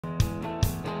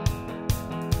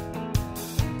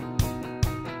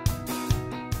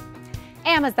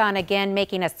Amazon again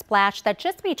making a splash that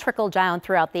just may trickle down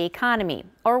throughout the economy.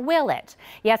 Or will it?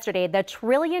 Yesterday, the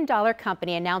trillion-dollar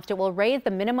company announced it will raise the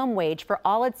minimum wage for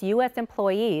all its U.S.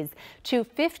 employees to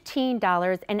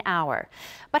 $15 an hour.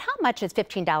 But how much is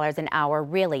 $15 an hour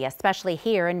really, especially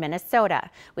here in Minnesota?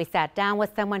 We sat down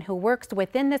with someone who works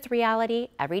within this reality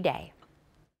every day.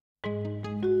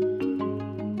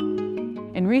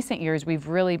 In recent years, we've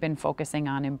really been focusing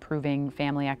on improving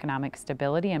family economic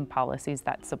stability and policies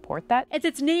that support that. As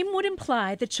its name would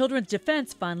imply, the Children's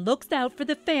Defense Fund looks out for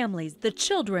the families, the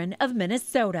children of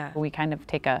Minnesota. We kind of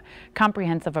take a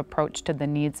comprehensive approach to the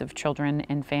needs of children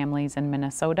and families in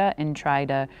Minnesota and try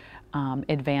to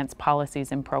advance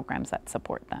policies and programs that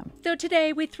support them. So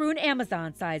today we threw an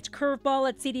Amazon-sized curveball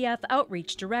at CDF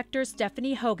Outreach Director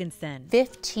Stephanie Hoganson.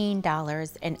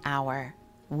 $15 an hour.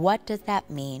 What does that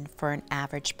mean for an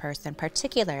average person,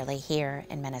 particularly here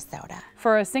in Minnesota?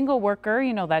 For a single worker,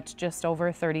 that's just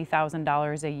over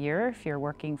 $30,000 a year if you're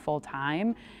working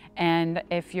full-time. And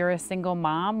if you're a single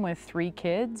mom with 3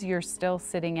 kids, you're still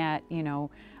sitting at,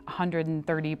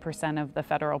 130% of the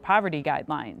federal poverty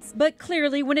guidelines. But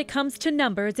clearly, when it comes to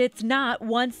numbers, it's not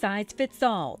one size fits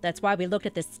all. That's why we looked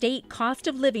at the state cost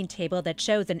of living table that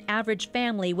shows an average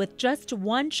family with just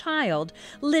 1 child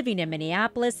living in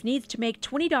Minneapolis needs to make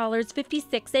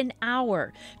 $20.56 an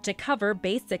hour to cover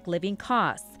basic living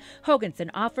costs. Hoganson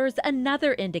offers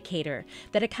another indicator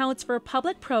that accounts for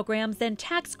public programs and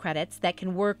tax credits that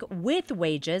can work with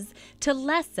wages to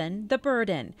lessen the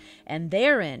burden. And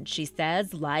therein, she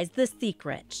says, lies the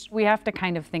secret. We have to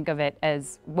kind of think of it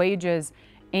as wages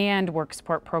and work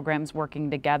support programs working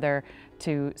together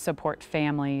to support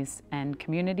families and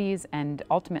communities and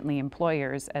ultimately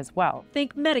employers as well.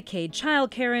 Think Medicaid,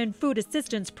 child care, and food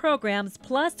assistance programs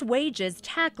plus wages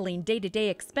tackling day-to-day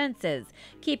expenses.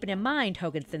 Keeping in mind,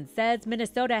 Hoganson says,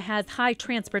 Minnesota has high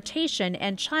transportation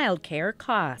and child care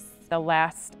costs. The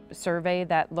last survey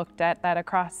that looked at that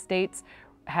across states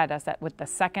had us with the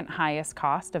second highest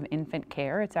cost of infant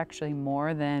care. It's actually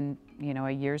more than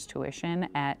a year's tuition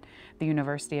at the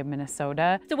University of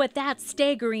Minnesota. So with that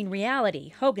staggering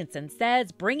reality, Hoganson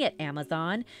says, bring it,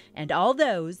 Amazon, and all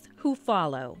those who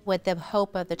follow. Would the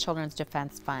hope of the Children's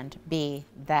Defense Fund be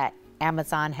that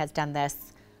Amazon has done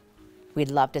this? We'd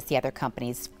love to see other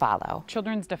companies follow.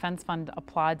 Children's Defense Fund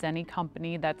applauds any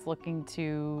company that's looking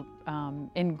to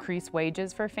increase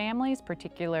wages for families,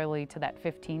 particularly to that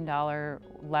 $15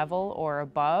 level or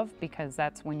above, because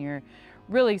that's when you're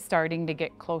really starting to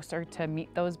get closer to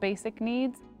meet those basic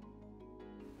needs.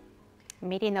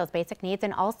 Meeting those basic needs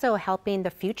and also helping the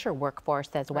future workforce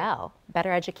as well.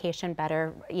 Better education,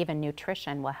 better even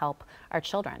nutrition will help our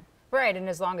children. Right, and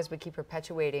as long as we keep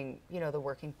perpetuating, the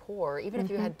working poor, even if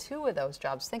you had 2 of those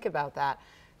jobs, think about that.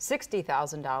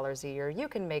 $60,000 a year, you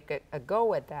can make a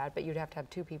go at that, but you'd have to have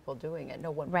 2 people doing it.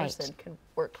 No one person can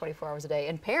work 24 hours a day,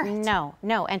 and parents.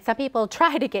 No, and some people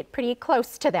try to get pretty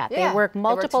close to that. Yeah, they work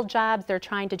multiple jobs, they're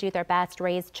trying to do their best,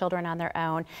 raise children on their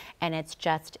own, and it's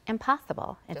just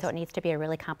impossible. And so it needs to be a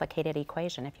really complicated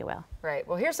equation, if you will. Right,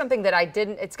 well, here's something that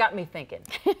it's got me thinking,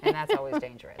 and that's always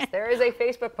dangerous. There is a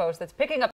Facebook post that's picking up